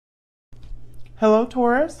Hello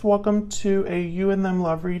Taurus, welcome to a you and them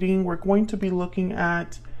love reading. We're going to be looking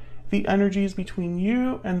at the energies between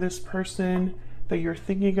you and this person that you're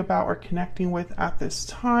thinking about or connecting with at this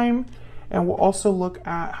time. And we'll also look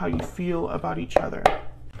at how you feel about each other.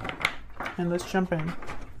 And let's jump in.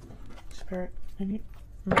 Spirit, any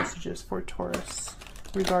messages for Taurus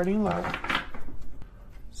regarding love? Let's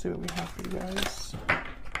see what we have for you guys.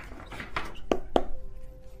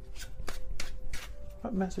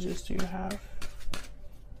 What messages do you have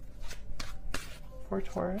for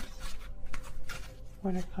Taurus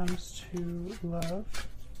when it comes to love?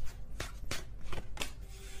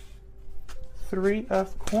 3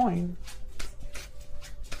 of coin.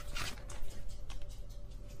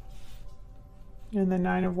 And the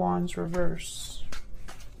 9 of wands reverse.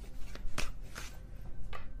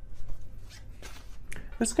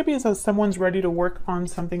 This could be as though someone's ready to work on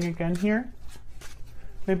something again here.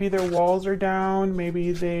 Maybe their walls are down.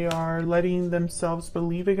 Maybe they are letting themselves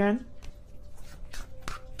believe again.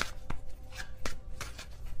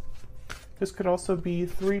 This could also be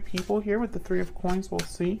 3 people here with the 3 of coins. We'll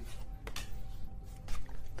see.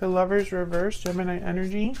 The Lovers reverse, Gemini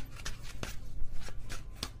energy.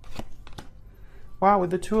 Wow, with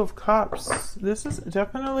the 2 of cups. This is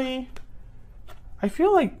definitely, I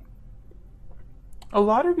feel like a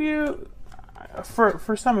lot of you,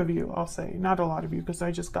 for some of you, I'll say, not a lot of you because I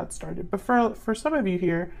just got started, but for some of you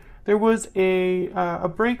here, there was a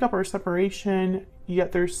breakup or separation,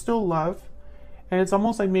 yet there's still love. And it's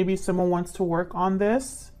almost like maybe someone wants to work on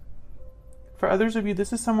this. For others of you,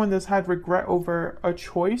 this is someone that's had regret over a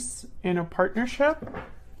choice in a partnership.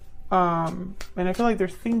 And I feel like they're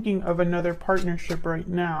thinking of another partnership right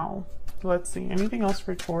now. Let's see. Anything else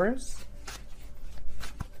for Taurus?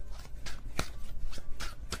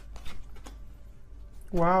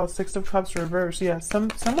 Wow, 6 of Cups reverse. Yeah,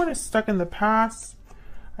 someone is stuck in the past,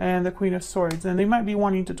 and the Queen of Swords. And they might be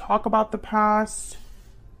wanting to talk about the past.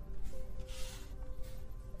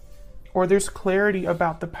 Or there's clarity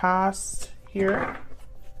about the past here.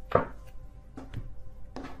 Tell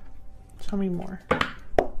me more.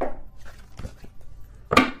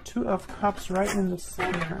 2 of Cups right in the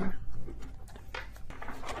center.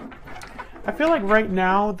 I feel like right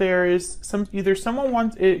now there is either someone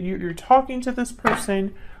wants it, you're talking to this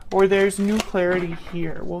person, or there's new clarity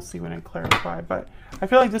here. We'll see when I clarify, but I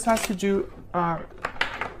feel like this has to do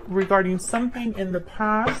regarding something in the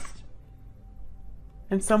past.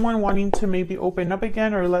 And someone wanting to maybe open up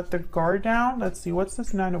again or let their guard down. Let's see, what's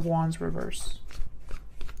this 9 of Wands reverse?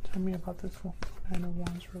 Tell me about this one. 9 of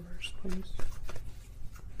Wands reverse, please.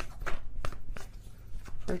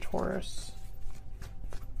 For Taurus.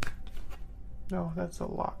 No, that's a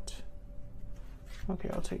lot. Okay,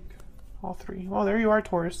 I'll take all 3. Well, there you are,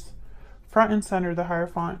 Taurus. Front and center, the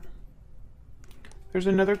Hierophant. There's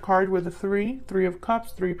another card with a 3. 3 of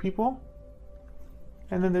Cups, 3 people.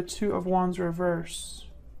 And then the 2 of Wands reverse.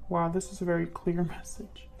 Wow, this is a very clear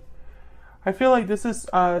message. I feel like this is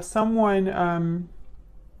someone...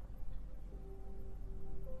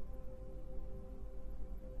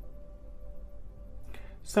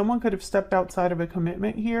 someone could have stepped outside of a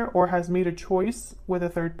commitment here or has made a choice with a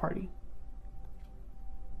third party.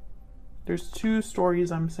 There's 2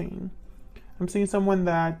 stories I'm seeing. I'm seeing someone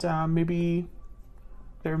that maybe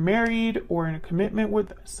they're married or in a commitment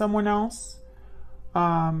with someone else.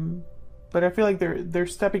 But I feel like they're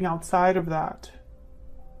stepping outside of that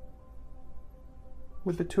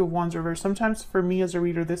with the 2 of Wands reverse. Sometimes for me as a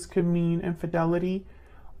reader, this could mean infidelity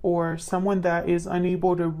or someone that is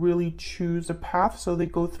unable to really choose a path. So they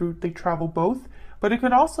travel both. But it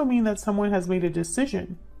could also mean that someone has made a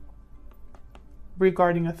decision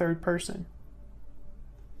regarding a third person.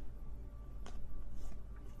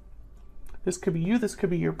 This could be you. This could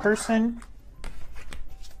be your person.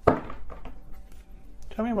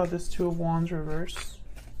 Tell me about this 2 of Wands reverse.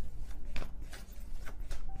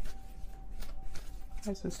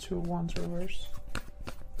 Why is this 2 of Wands reverse?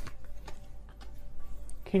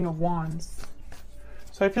 King of Wands.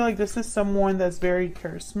 So I feel like this is someone that's very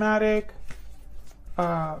charismatic,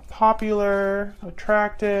 popular,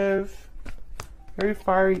 attractive, very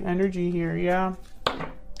fiery energy here, yeah.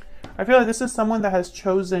 I feel like this is someone that has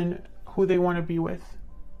chosen who they want to be with.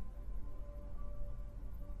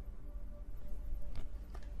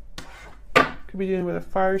 Could be dealing with a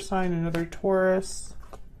fire sign, another Taurus.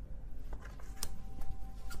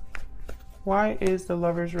 Why is the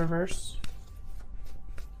Lovers reverse?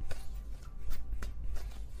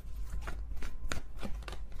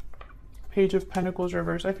 Page of Pentacles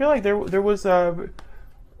reverse. I feel like there was a...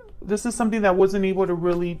 This is something that wasn't able to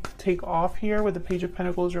really take off here with the Page of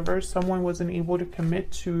Pentacles reverse. Someone wasn't able to commit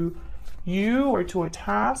to you or to a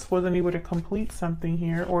task, wasn't able to complete something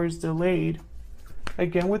here, or is delayed.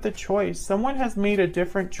 Again, with the choice, someone has made a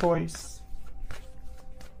different choice.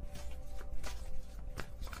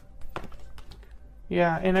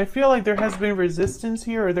 Yeah, and I feel like there has been resistance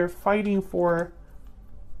here, or they're fighting for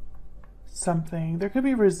something. There could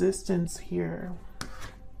be resistance here.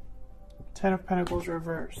 Ten of Pentacles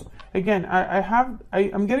reverse. Again,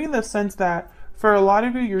 I'm getting the sense that for a lot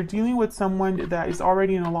of you, you're dealing with someone that is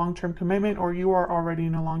already in a long-term commitment, or you are already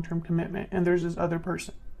in a long-term commitment, and there's this other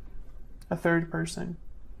person, a third person.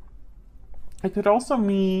 It could also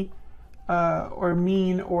mean, why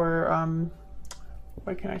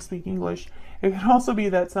can't I speak English? It could also be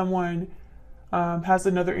that someone has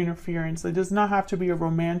another interference. It does not have to be a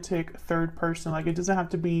romantic third person. Like, it doesn't have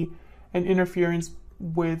to be an interference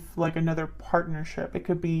with like another partnership. It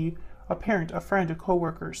could be a parent, a friend, a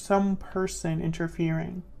coworker, some person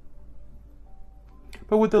interfering.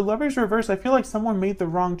 But with the Lovers reverse, I feel like someone made the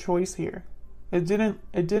wrong choice here. It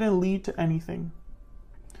didn't lead to anything.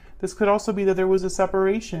 This could also be that there was a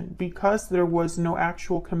separation because there was no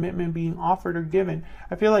actual commitment being offered or given.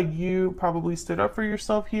 I feel like you probably stood up for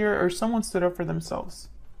yourself here, or someone stood up for themselves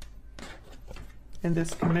in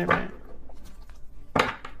this commitment.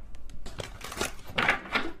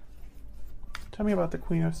 Tell me about the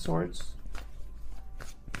Queen of Swords.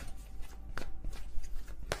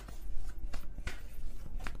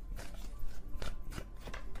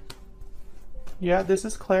 Yeah, this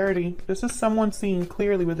is clarity. This is someone seeing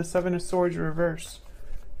clearly with the Seven of Swords reverse.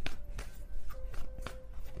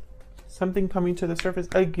 Something coming to the surface.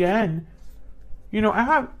 Again, you know, I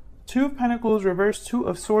have Two of Pentacles reverse, Two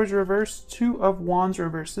of Swords reverse, Two of Wands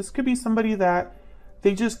reverse. This could be somebody that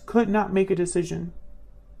they just could not make a decision.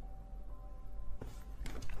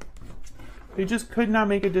 They just could not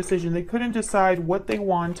make a decision. They couldn't decide what they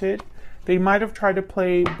wanted. They might have tried to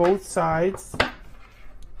play both sides.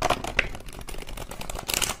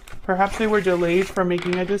 Perhaps they were delayed from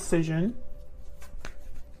making a decision.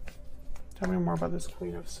 Tell me more about this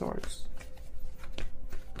Queen of Swords.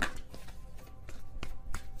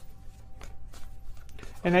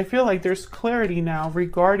 And I feel like there's clarity now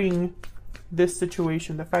regarding this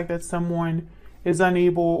situation. The fact that someone is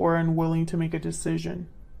unable or unwilling to make a decision.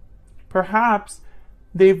 Perhaps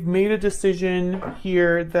they've made a decision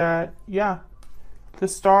here that, yeah, the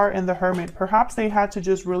Star and the Hermit. Perhaps they had to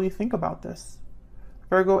just really think about this.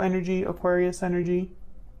 Virgo energy, Aquarius energy.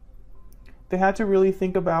 They had to really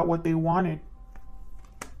think about what they wanted.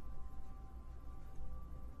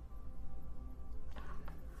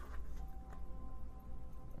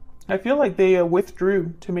 I feel like they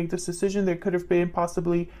withdrew to make this decision. There could have been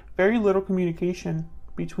possibly very little communication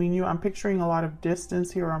between you. I'm picturing a lot of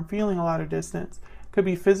distance here. I'm feeling a lot of distance. Could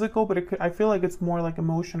be physical, but I feel like it's more like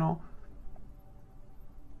emotional.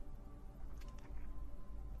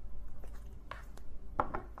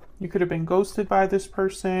 You could have been ghosted by this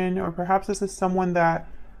person, or perhaps this is someone that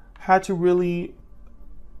had to really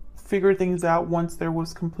figure things out once there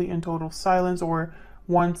was complete and total silence, or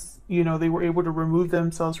once, you know, they were able to remove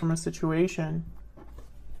themselves from a situation.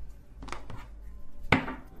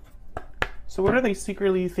 So what are they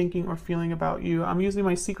secretly thinking or feeling about you? I'm using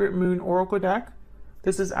my Secret Moon Oracle deck.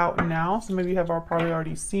 This is out now. Some of you have probably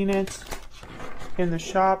already seen it in the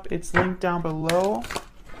shop. It's linked down below.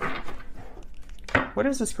 What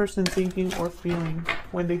is this person thinking or feeling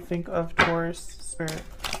when they think of Taurus spirit?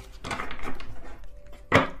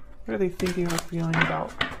 What are they thinking or feeling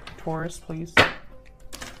about Taurus, please?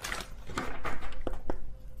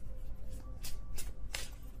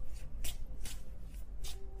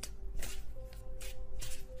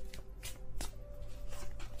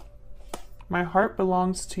 My heart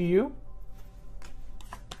belongs to you.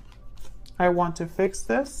 I want to fix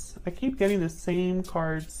this. I keep getting the same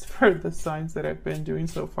cards for the signs that I've been doing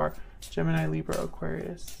so far. Gemini, Libra,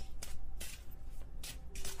 Aquarius.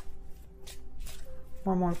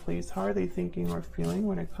 One more, please. How are they thinking or feeling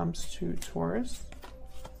when it comes to Taurus?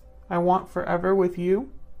 I want forever with you.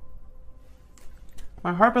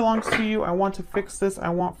 My heart belongs to you. I want to fix this. I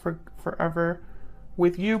want forever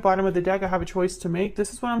with you. Bottom of the deck, I have a choice to make.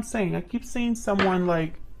 This is what I'm saying. I keep seeing someone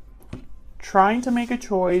like trying to make a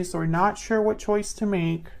choice or not sure what choice to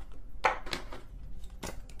make.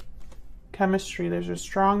 Chemistry. There's a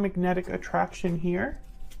strong magnetic attraction here.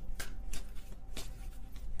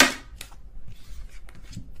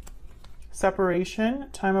 Separation.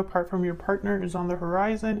 Time apart from your partner is on the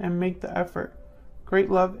horizon, and make the effort. Great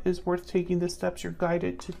love is worth taking the steps you're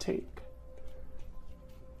guided to take.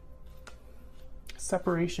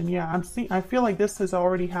 Separation. Yeah, I feel like this has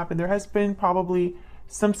already happened. There has been probably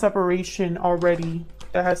some separation already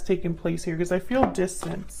that has taken place here, because I feel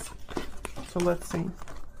distance. So let's see.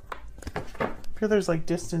 I feel there's like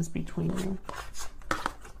distance between you.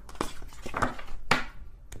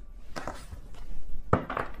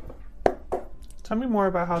 Tell me more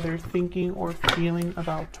about how they're thinking or feeling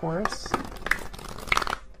about Taurus.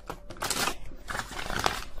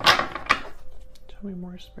 Tell me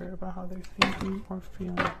more, Spirit, about how they're thinking or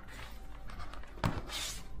feeling.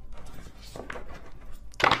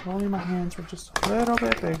 If only my hands were just a little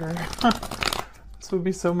bit bigger. This would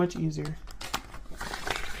be so much easier.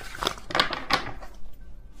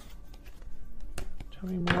 Tell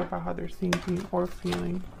me more about how they're thinking or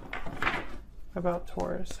feeling about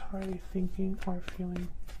Taurus. How are they thinking or feeling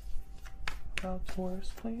about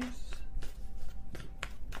Taurus, please?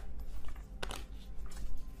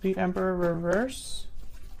 The Emperor reverse,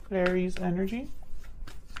 Aries energy.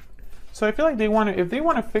 So I feel like they want to, if they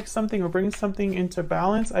want to fix something or bring something into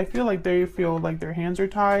balance, I feel like they feel like their hands are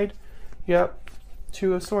tied. Yep.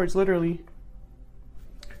 Two of Swords, literally.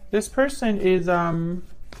 This person is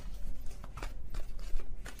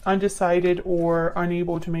undecided or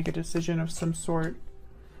unable to make a decision of some sort.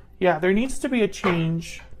 Yeah, there needs to be a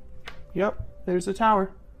change. Yep, there's a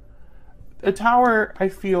Tower. A Tower, I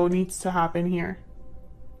feel, needs to happen here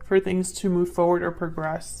for things to move forward or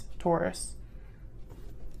progress, Taurus.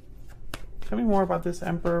 Tell me more about this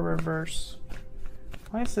Emperor reverse.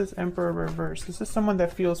 Why is this Emperor reverse? This is someone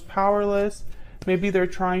that feels powerless. Maybe they're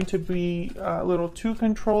trying to be a little too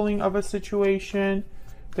controlling of a situation.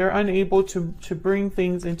 They're unable to bring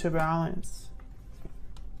things into balance.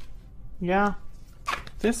 Yeah.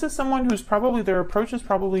 This is someone who's probably, their approach is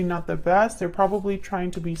probably not the best. They're probably trying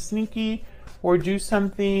to be sneaky or do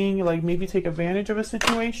something like maybe take advantage of a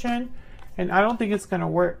situation. And I don't think it's going to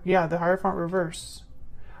work. Yeah, the Hierophant reverse.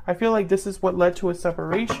 I feel like this is what led to a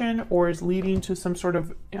separation or is leading to some sort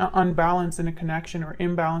of unbalance in a connection or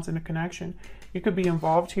imbalance in a connection. You could be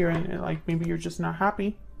involved here and like maybe you're just not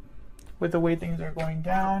happy with the way things are going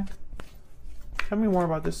down. Tell me more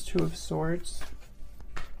about this Two of Swords.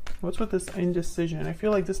 What's with this indecision? I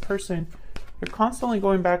feel like this person, they're constantly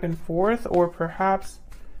going back and forth, or perhaps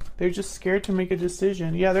they're just scared to make a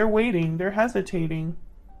decision. Yeah, they're waiting. They're hesitating.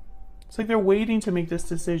 It's like they're waiting to make this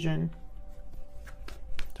decision.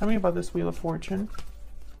 Tell me about this Wheel of Fortune.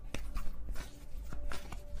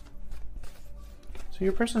 So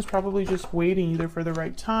your person's probably just waiting either for the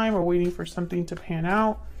right time or waiting for something to pan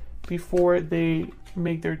out before they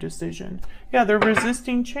make their decision. Yeah, they're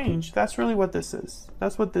resisting change. That's really what this is.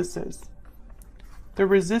 That's what this is. They're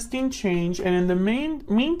resisting change, and in the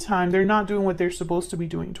meantime, they're not doing what they're supposed to be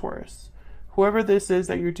doing, Taurus. Whoever this is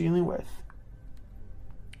that you're dealing with.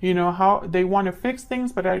 You know, how they want to fix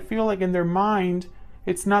things, but I feel like in their mind,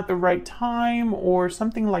 it's not the right time or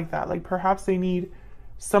something like that. Like perhaps they need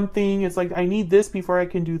something. It's like, I need this before I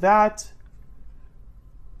can do that.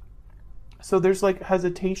 So there's like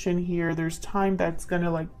hesitation here. There's time that's going to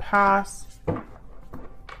like pass.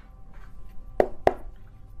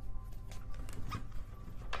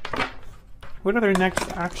 What are their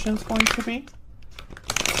next actions going to be?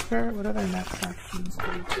 Spirit, what are their next actions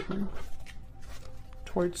going to be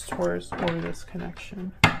towards Taurus or this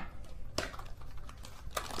connection?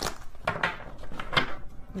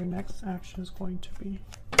 Their next action is going to be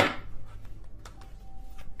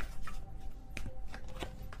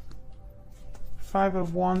Five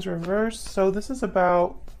of Wands reversed. So this is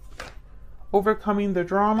about overcoming the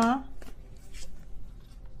drama.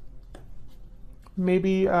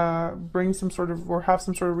 Maybe bring some sort of, or have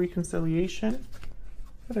some sort of reconciliation.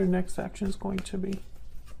 What their next action is going to be.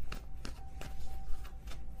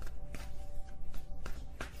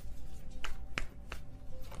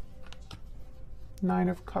 Nine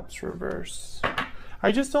of Cups reverse.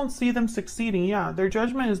 I just don't see them succeeding. Yeah, their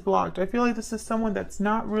judgment is blocked. I feel like this is someone that's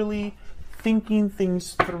not really thinking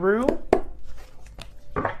things through.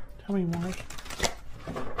 Tell me more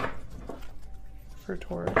for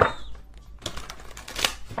Taurus.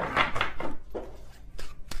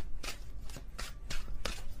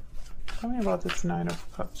 Tell me about this Nine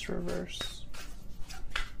of Cups reverse.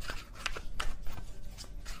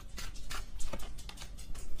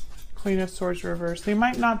 Queen of Swords reverse. They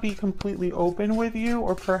might not be completely open with you,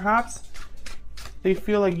 or perhaps they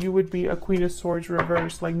feel like you would be a Queen of Swords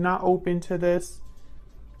reverse, like not open to this.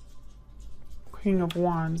 King of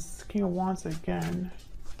Wands. King of Wands again.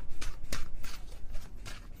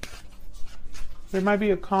 There might be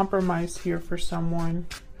a compromise here for someone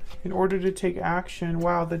in order to take action.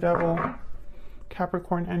 Wow, the Devil.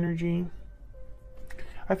 Capricorn energy.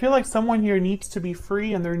 I feel like someone here needs to be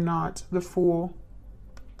free and they're not. The Fool.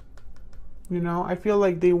 You know, I feel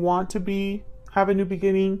like they want to have a new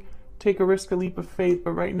beginning, take a risk, a leap of faith,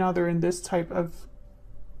 but right now they're in this type of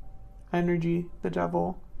energy, the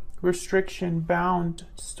devil. Restriction, bound,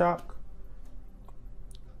 stuck.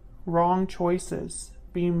 Wrong choices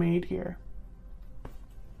being made here.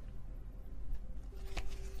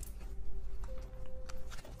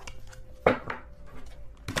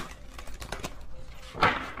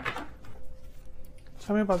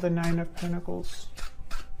 Tell me about the Nine of Pentacles.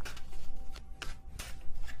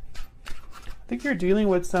 I think you're dealing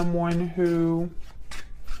with someone who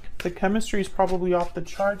the chemistry is probably off the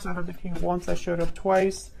charts. I have the King of Wands that showed up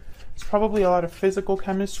twice. It's probably a lot of physical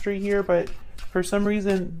chemistry here, but for some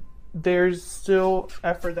reason there's still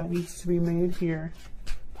effort that needs to be made here.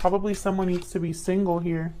 Probably someone needs to be single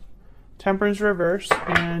here. Temperance reverse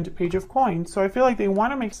and Page of Coins. So I feel like they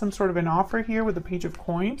want to make some sort of an offer here with the Page of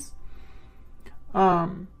Coins.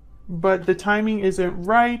 But the timing isn't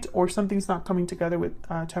right, or something's not coming together with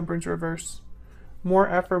Temperance reverse. More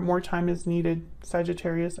effort, more time is needed.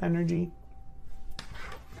 Sagittarius energy.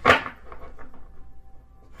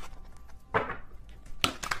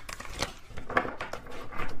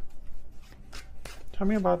 Tell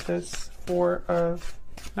me about this Five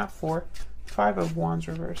of Wands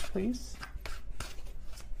reverse, please.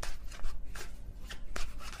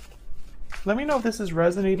 Let me know if this is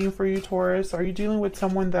resonating for you, Taurus. Are you dealing with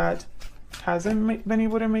someone that hasn't been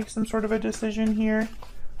able to make some sort of a decision here?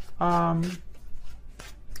 I'm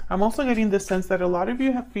also getting the sense that a lot of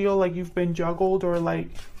you feel like you've been juggled, or like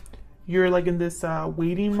you're like in this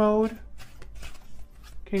waiting mode.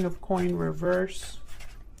 King of Coin reverse.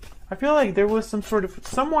 I feel like there was some sort of,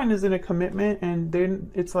 someone is in a commitment and then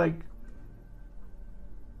it's like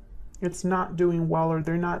it's not doing well, or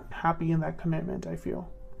they're not happy in that commitment. I feel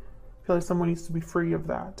like someone needs to be free of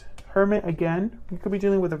that. Hermit again. You could be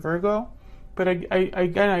dealing with a Virgo, but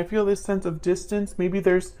again, I feel this sense of distance. Maybe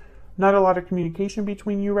there's not a lot of communication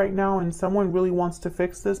between you right now, and someone really wants to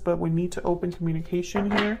fix this, but we need to open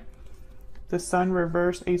communication here. The Sun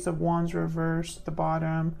reverse, Ace of Wands reverse, the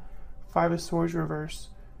bottom, Five of Swords reverse.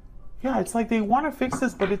 Yeah, it's like they want to fix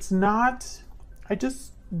this, but it's not. I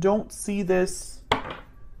just don't see this.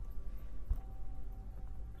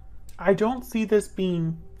 I don't see this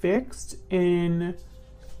being fixed in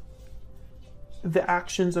the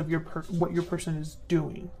actions of what your person is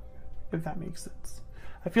doing, if that makes sense.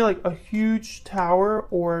 I feel like a huge tower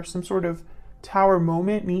or some sort of tower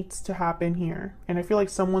moment needs to happen here, and I feel like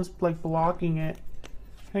someone's like blocking it.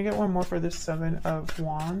 Can I get one more for this Seven of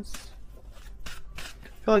Wands?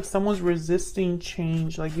 I feel like someone's resisting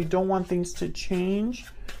change. Like they don't want things to change.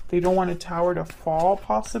 They don't want a tower to fall,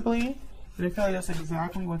 possibly. And I feel like that's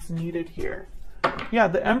exactly what's needed here. Yeah,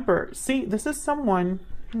 the Emperor. See, this is someone...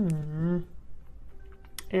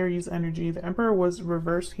 Aries energy. The Emperor was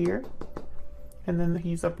reversed here. And then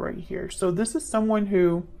he's up right here. So this is someone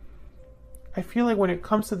who... I feel like when it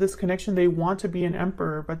comes to this connection, they want to be an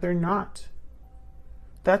Emperor, but they're not.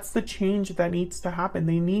 That's the change that needs to happen.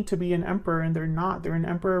 They need to be an Emperor, and they're not. They're an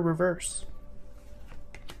Emperor reverse.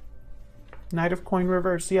 Knight of Coin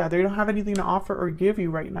reverse. Yeah, they don't have anything to offer or give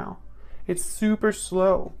you right now. It's super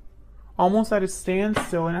slow. Almost at a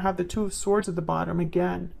standstill. And I have the Two of Swords at the bottom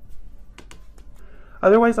again.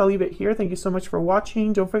 Otherwise, I'll leave it here. Thank you so much for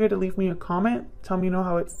watching. Don't forget to leave me a comment. Tell me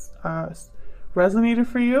how it's resonated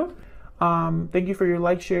for you. Thank you for your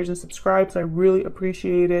likes, shares, and subscribes. I really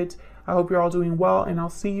appreciate it. I hope you're all doing well, and I'll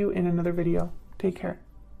see you in another video. Take care.